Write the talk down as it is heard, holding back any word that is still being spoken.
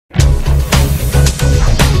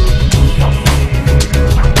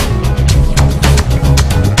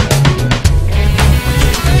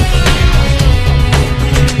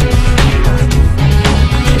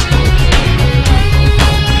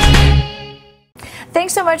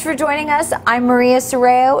Thanks so much for joining us. I'm Maria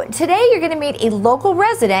Serrao. Today you're going to meet a local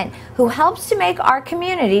resident who helps to make our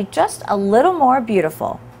community just a little more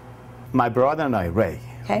beautiful. My brother and I, Ray,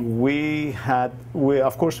 Okay. we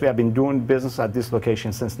of course we have been doing business at this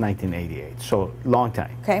location since 1988, so long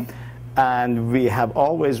time. Okay. And we have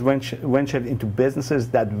always ventured into businesses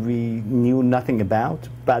that we knew nothing about,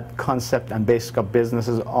 but concept and basic of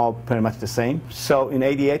businesses all pretty much the same. So in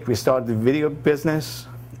 '88 we started the video business.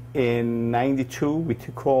 In '92 we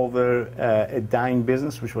took over a dyeing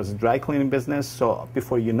business, which was a dry cleaning business. So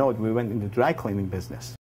before you know it, we went into dry cleaning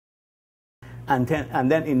business. And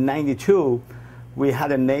then in '92 we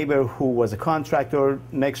had a neighbor who was a contractor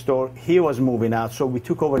next door. He was moving out, so we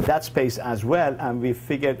took over that space as well, and we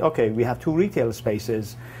figured, okay, we have 2 retail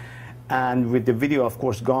spaces, and with the video, of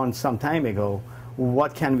course, gone some time ago,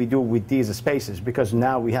 what can we do with these spaces? Because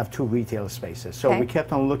now we have 2 retail spaces. So we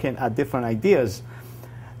kept on looking at different ideas,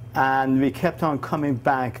 and we kept on coming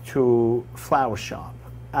back to flower shop,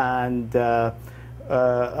 and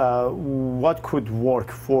what could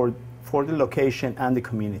work for the location and the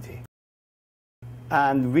community.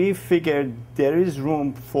 And we figured there is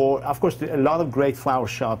room for, of course, a lot of great flower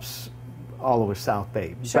shops all over South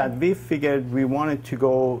Bay. Sure. But we figured we wanted to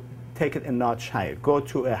go take it a notch higher, go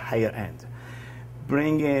to a higher end,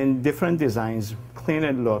 bring in different designs,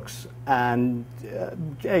 cleaner looks, and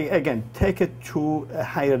again, take it to a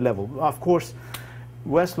higher level. Of course,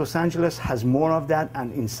 West Los Angeles has more of that,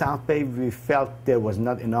 and in South Bay we felt there was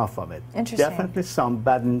not enough of it. Interesting. Definitely some,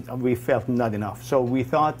 but we felt not enough. So we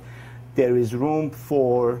thought there is room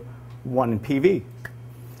for one in PV.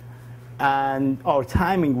 And our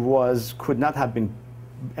timing could not have been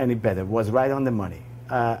any better, was right on the money.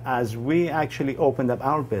 As we actually opened up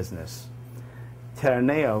our business,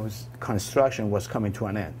 Terraneo's construction was coming to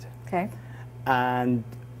an end. Okay. And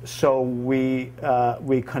so we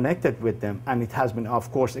connected with them, and it has been,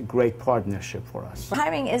 of course, a great partnership for us.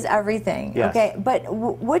 Timing is everything. Yes. Okay, but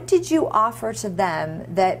what did you offer to them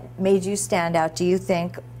that made you stand out, do you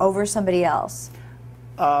think, over somebody else?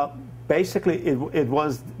 Basically,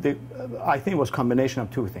 I think it was a combination of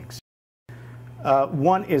 2 things.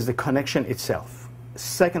 One is the connection itself.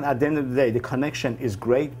 Second, at the end of the day, the connection is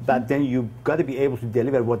great, but then you've got to be able to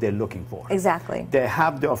deliver what they're looking for. Exactly. They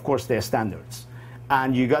have, of course, their standards.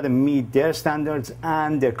 And you got to meet their standards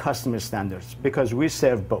and their customer standards, because we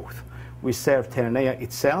serve both. We serve Terranea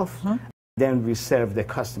itself, then we serve the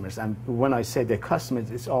customers. And when I say the customers,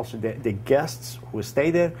 it's also the guests who stay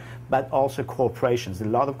there, but also corporations. A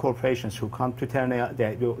lot of corporations who come to Terranea,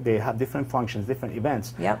 they have different functions, different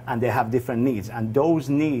events, and they have different needs. And those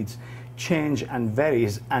needs change and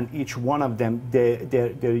varies, and each one of them,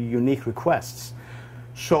 their unique requests.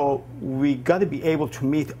 So we got to be able to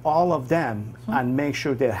meet all of them and make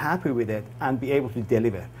sure they're happy with it and be able to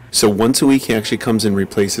deliver. So once a week he actually comes and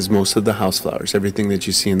replaces most of the house flowers, everything that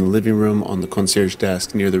you see in the living room, on the concierge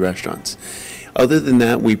desk, near the restaurants. Other than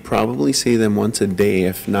that, we probably see them once a day,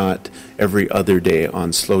 if not every other day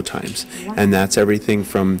on slow times. Wow. And that's everything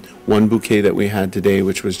from one bouquet that we had today,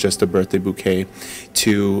 which was just a birthday bouquet,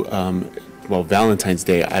 to well, Valentine's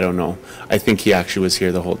Day, I don't know. I think he actually was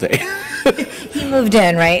here the whole day. He moved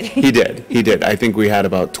in, right? He did. I think we had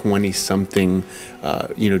about 20-something,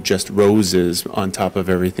 just roses on top of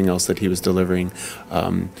everything else that he was delivering,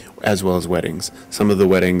 as well as weddings. Some of the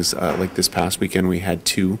weddings, like this past weekend, we had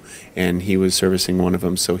 2, and he was servicing one of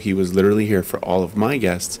them. So he was literally here for all of my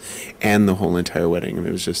guests and the whole entire wedding. And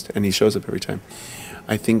it was just, and he shows up every time.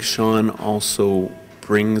 I think Sean also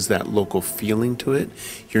brings that local feeling to it.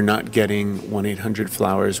 You're not getting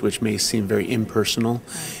 1-800-Flowers, which may seem very impersonal.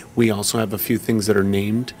 We also have a few things that are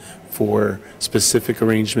named for specific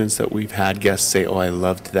arrangements that we've had guests say, oh, I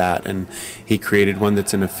loved that, and he created one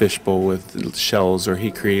that's in a fishbowl with shells, or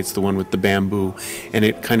he creates the one with the bamboo, and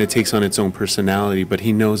it kind of takes on its own personality, but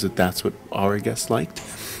he knows that that's what our guests liked,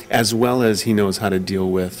 as well as he knows how to deal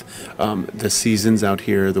with the seasons out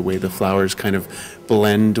here, the way the flowers kind of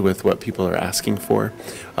blend with what people are asking for.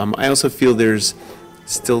 I also feel there's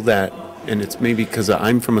still that, and it's maybe because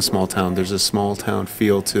I'm from a small town, there's a small town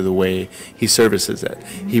feel to the way he services it.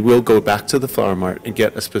 He will go back to the flower mart and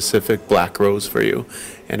get a specific black rose for you,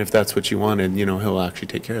 and if that's what you wanted, he'll actually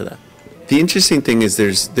take care of that. The interesting thing is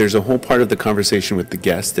there's a whole part of the conversation with the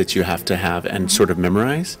guest that you have to have and sort of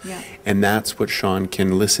memorize, and that's what Sean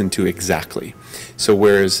can listen to exactly. So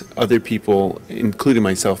whereas other people, including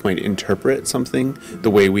myself, might interpret something the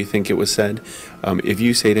way we think it was said, if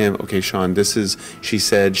you say to him, okay, Sean, she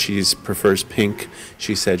said she prefers pink,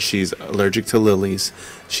 she said she's allergic to lilies,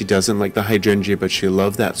 she doesn't like the hydrangea, but she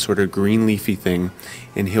loved that sort of green leafy thing,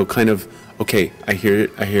 and he'll kind of okay, I hear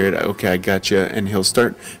it, okay, I gotcha, and he'll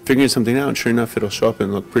start figuring something out, and sure enough, it'll show up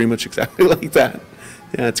and look pretty much exactly like that.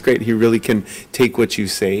 Yeah, it's great. He really can take what you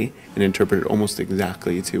say and interpret it almost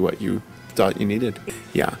exactly to what you thought you needed.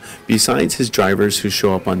 Yeah. Besides his drivers who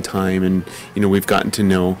show up on time, and we've gotten to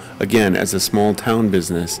know, again, as a small town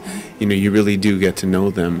business, you really do get to know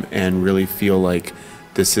them and really feel like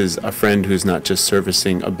this is a friend who's not just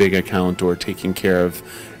servicing a big account or taking care of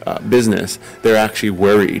business. They're actually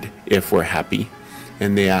worried if we're happy,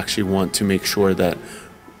 and they actually want to make sure that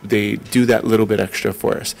they do that little bit extra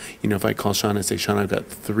for us. If I call Sean and say, Sean, I've got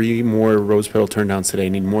 3 more rose petal turn downs today, I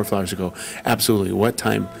need more flowers, to go, absolutely, what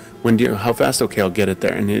time? When do you, how fast? Okay, I'll get it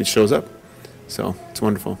there. And it shows up. So it's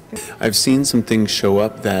wonderful. I've seen some things show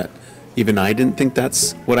up that even I didn't think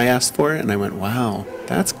that's what I asked for, and I went, wow,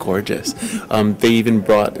 that's gorgeous. They even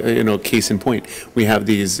brought, case in point, we have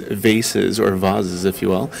these vases, or vases, if you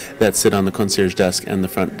will, that sit on the concierge desk and the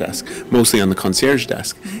front desk, mostly on the concierge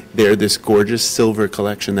desk. They're this gorgeous silver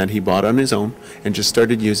collection that he bought on his own and just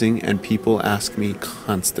started using, and people ask me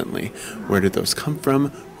constantly, where did those come from?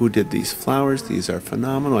 Who did these flowers? These are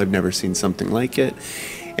phenomenal. I've never seen something like it.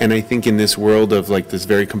 And I think in this world of like this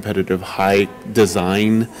very competitive high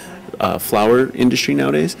design flower industry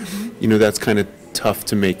nowadays, that's kind of tough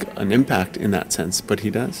to make an impact in that sense, but he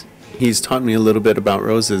does. He's taught me a little bit about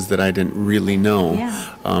roses that I didn't really know.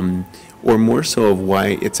 Yeah. Or more so of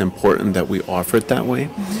why it's important that we offer it that way.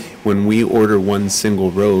 When we order one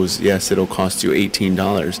single rose, yes, it'll cost you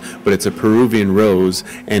 $18, but it's a Peruvian rose,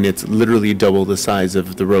 and it's literally double the size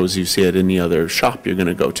of the rose you see at any other shop you're going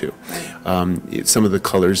to go to. Some of the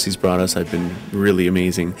colors he's brought us have been really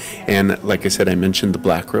amazing. And like I said, I mentioned the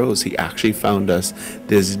black rose. He actually found us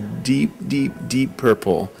this deep, deep, deep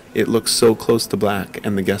purple. It looks so close to black,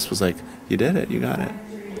 and the guest was like, you did it, you got it.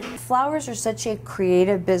 Flowers are such a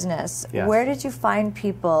creative business. Yes. Where did you find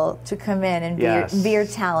people to come in and be your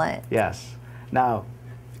talent? Yes. Now,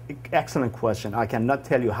 excellent question. I cannot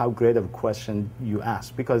tell you how great of a question you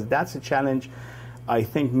asked, because that's a challenge I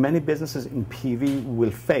think many businesses in PV will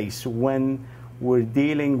face when we're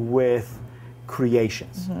dealing with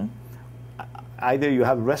creations. Either you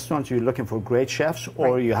have restaurants, you're looking for great chefs,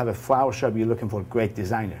 or you have a flower shop, you're looking for great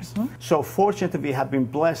designers. So fortunately, we have been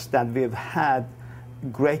blessed that we've had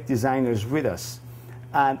great designers with us,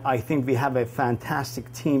 and I think we have a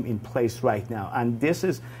fantastic team in place right now, and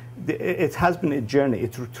it has been a journey.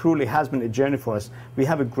 It truly has been a journey for us. We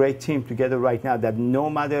have a great team together right now that no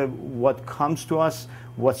matter what comes to us,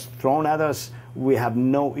 what's thrown at us, we have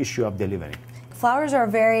no issue of delivering. Flowers are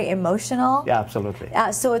very emotional. Yeah, absolutely.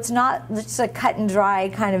 So it's not just a cut and dry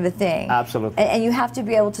kind of a thing. Absolutely. And you have to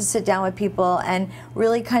be able to sit down with people and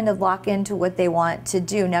really kind of lock into what they want to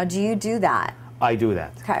do. Now, do you do that? I do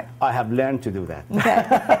that. Okay. I have learned to do that. Okay.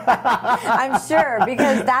 I'm sure,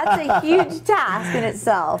 because that's a huge task in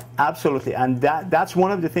itself. Absolutely, and that's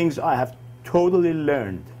one of the things I have totally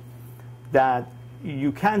learned, that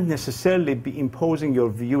you can't necessarily be imposing your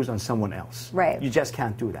views on someone else. Right. You just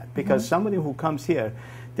can't do that, because somebody who comes here,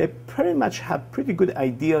 they pretty much have pretty good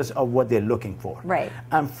ideas of what they're looking for. Right.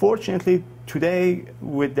 Unfortunately, today,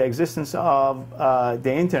 with the existence of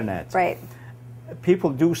the internet, people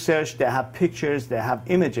do search, they have pictures, they have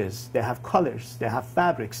images, they have colors, they have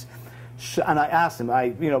fabrics. So, and I ask them, I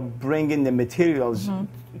bring in the materials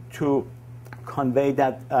to convey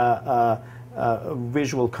that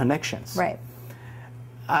visual connections. Right.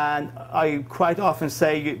 And I quite often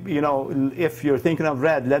say, if you're thinking of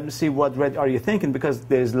red, let me see what red are you thinking, because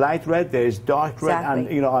there's light red, there's dark red,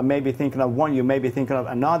 and I may be thinking of one, you may be thinking of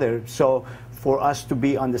another. So for us to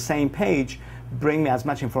be on the same page, bring me as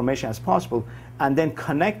much information as possible, and then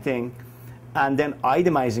connecting, and then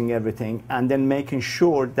itemizing everything, and then making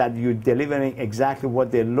sure that you're delivering exactly what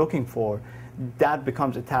they're looking for. That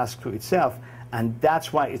becomes a task to itself, and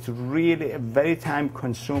that's why it's really a very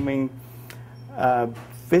time-consuming,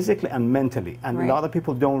 physically and mentally, and a lot of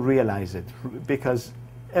people don't realize it, because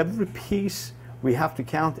every piece we have to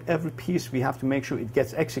count, every piece we have to make sure it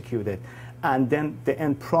gets executed, and then the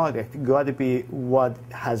end product got to be what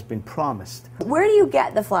has been promised. Where do you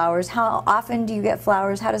get the flowers? How often do you get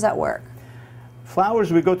flowers? How does that work?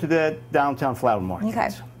 Flowers, we go to the downtown flower market. Okay.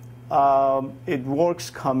 It works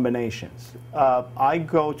combinations. I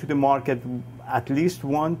go to the market at least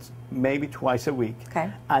once, maybe twice a week. Okay.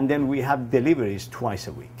 And then we have deliveries twice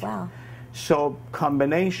a week. Wow. So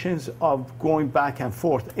combinations of going back and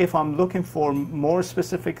forth. If I'm looking for more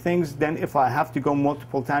specific things, then if I have to go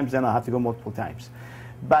multiple times, then I have to go multiple times.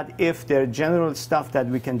 But if they're general stuff that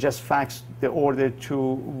we can just fax the order to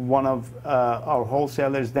one of our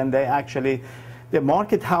wholesalers, then they actually, the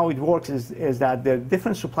market, how it works is that there are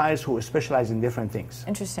different suppliers who specialize in different things.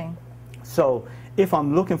 Interesting. So if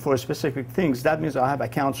I'm looking for specific things, that means I have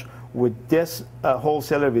accounts with this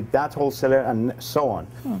wholesaler, with that wholesaler, and so on.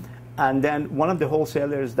 And then one of the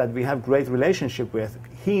wholesalers that we have great relationship with,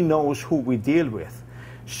 he knows who we deal with.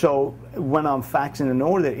 So when I'm faxing an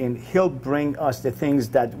order in, he'll bring us the things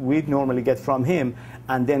that we normally get from him,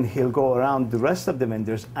 and then he'll go around the rest of the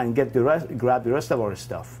vendors and get the rest, grab the rest of our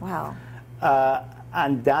stuff. Wow.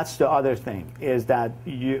 And that's the other thing, is that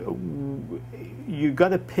you got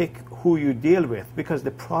to pick who you deal with, because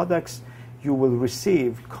the products you will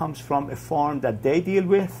receive comes from a farm that they deal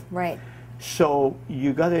with. Right. So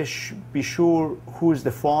you got to be sure who's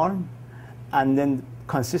the farm, and then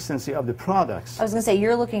consistency of the products. I was going to say,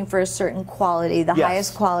 you're looking for a certain quality, the Yes,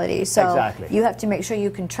 highest quality. So exactly. you have to make sure you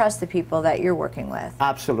can trust the people that you're working with.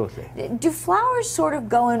 Absolutely. Do flowers sort of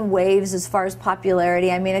go in waves as far as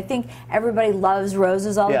popularity? I mean, I think everybody loves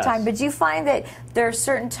roses all Yes. the time, but do you find that there are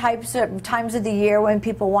certain times of the year when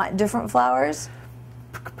people want different flowers?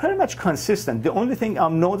 Pretty much consistent. The only thing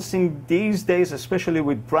I'm noticing these days, especially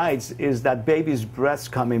with brides, is that baby's breaths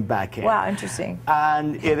coming back in. Wow, interesting.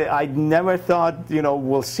 And I never thought,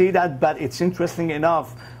 we'll see that, but it's interesting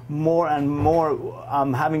enough. More and more,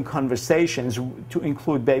 I'm having conversations to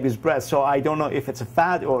include baby's breath. So I don't know if it's a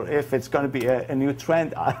fad or if it's going to be a new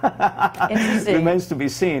trend. Interesting. Remains to be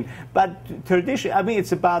seen. But tradition, I mean,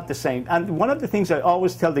 it's about the same. And one of the things I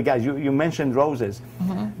always tell the guys, you mentioned roses.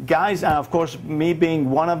 Guys, and of course, me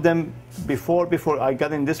being one of them, before I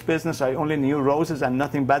got in this business, I only knew roses and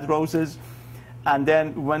nothing but roses. And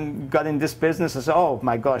then when got in this business, I said, oh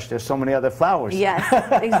my gosh, there's so many other flowers. Yes,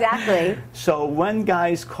 exactly. So when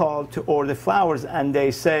guys call to order flowers and they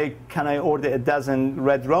say, can I order a dozen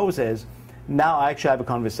red roses? Now I actually have a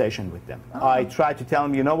conversation with them. Oh. I try to tell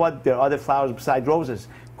them, you know what, there are other flowers besides roses.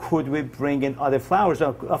 Could we bring in other flowers?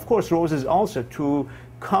 Of course, roses also, to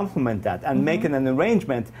complement that and make it an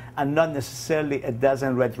arrangement, and not necessarily a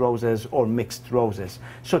dozen red roses or mixed roses.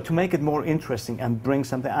 So to make it more interesting and bring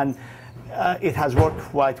something, and it has worked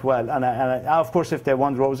quite well. And of course, if they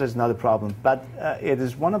want roses, not a problem. But it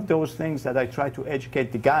is one of those things that I try to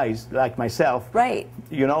educate the guys like myself. Right.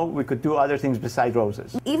 We could do other things besides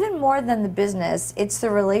roses. Even more than the business, it's the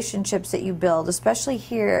relationships that you build, especially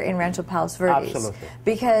here in Rancho Palos Verdes. Absolutely.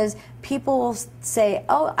 Because people will say,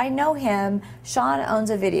 oh, I know him, Sean owns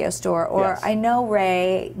a video store, or Yes. I know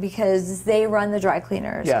Ray because they run the dry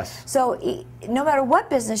cleaners. Yes. So no matter what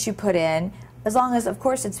business you put in, as long as, of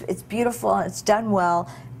course, it's beautiful and it's done well,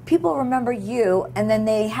 people remember you, and then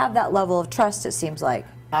they have that level of trust, it seems like.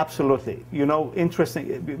 Absolutely.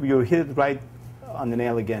 Interesting, you hit it right on the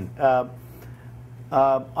nail again.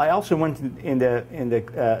 I also went in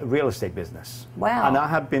the real estate business. Wow. And I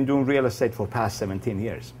have been doing real estate for past 17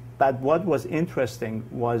 years. But what was interesting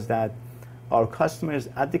was that our customers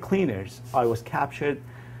at the cleaners,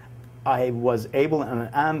 I was able and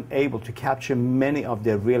am able to capture many of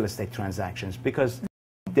their real estate transactions, because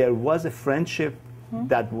there was a friendship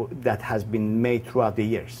that has been made throughout the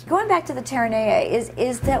years. Going back to the Terranea,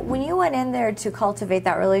 is that when you went in there to cultivate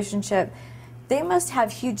that relationship, they must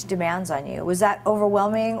have huge demands on you. Was that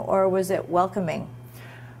overwhelming, or was it welcoming?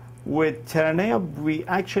 With Terranea, we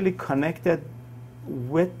actually connected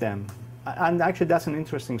with them. And actually, that's an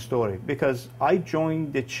interesting story, because I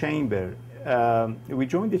joined the chamber. We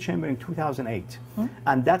joined the chamber in 2008,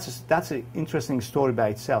 and that's an interesting story by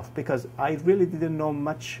itself, because I really didn't know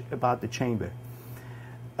much about the chamber.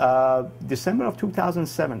 December of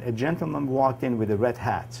 2007, a gentleman walked in with a red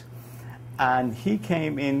hat, and he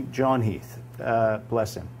came in, John Heath,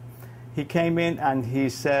 bless him. He came in and he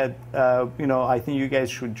said, I think you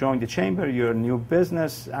guys should join the chamber. You're a new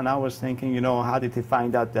business. And I was thinking, how did he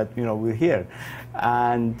find out that, we're here?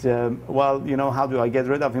 And, how do I get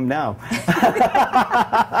rid of him now?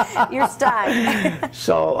 You're stuck.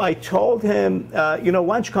 So I told him, why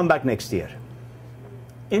don't you come back next year?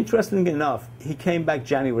 Interestingly enough, he came back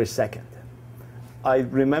January 2nd. I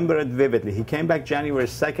remember it vividly. He came back January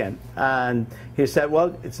 2nd, and he said,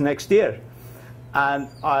 well, it's next year. And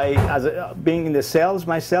being in the sales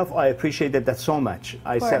myself, I appreciated that so much.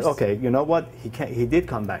 I said, okay, you know what? He did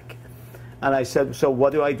come back. And I said, so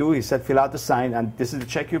what do I do? He said, fill out the sign, and this is the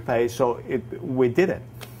check you pay. So we did it.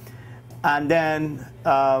 And then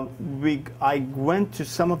I went to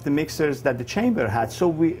some of the mixers that the chamber had. So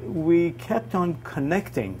we kept on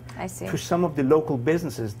connecting to some of the local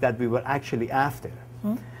businesses that we were actually after.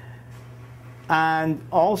 And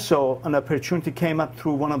also an opportunity came up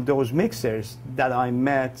through one of those mixers that I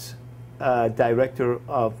met director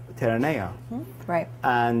of Terranea, right,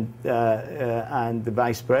 and the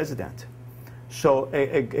vice president. So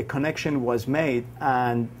a connection was made,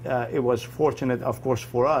 and it was fortunate, of course,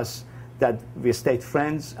 for us that we stayed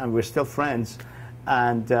friends, and we're still friends.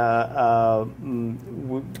 And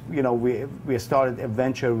we started a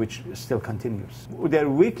venture which still continues. Their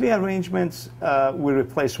weekly arrangements we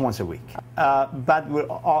replace once a week, but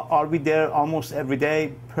are we there almost every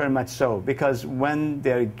day? Pretty much so, because when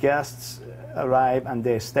their guests arrive and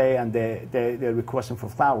they stay and they're requesting for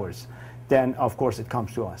flowers, then of course it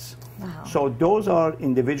comes to us. Wow. So those are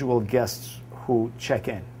individual guests who check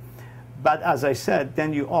in. But as I said,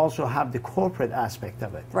 then you also have the corporate aspect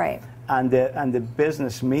of it. Right. And the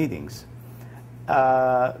business meetings.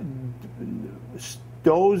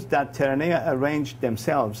 Those that Terranea arrange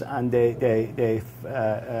themselves, and they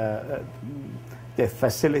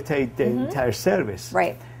facilitate the entire service.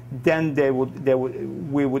 Right. Then they would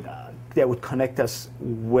connect us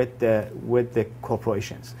with the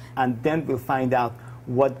corporations, and then we'll find out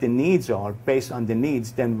what the needs are. Based on the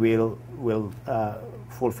needs, then we'll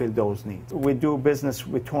fulfill those needs. We do business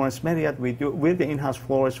with Torrance Marriott. We're the in-house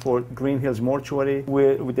florist for Green Hills Mortuary.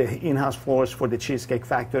 We're with the in-house florist for the Cheesecake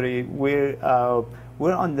Factory. We're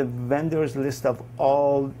on the vendors list of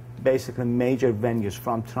all basically major venues,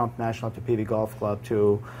 from Trump National to PV Golf Club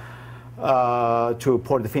to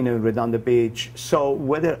Portofino and Redondo Beach. So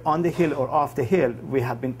whether on the hill or off the hill, we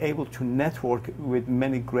have been able to network with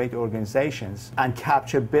many great organizations and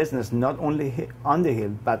capture business not only on the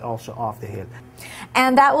hill, but also off the hill.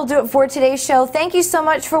 And that will do it for today's show. Thank you so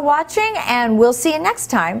much for watching, and we'll see you next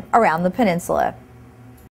time around the Peninsula.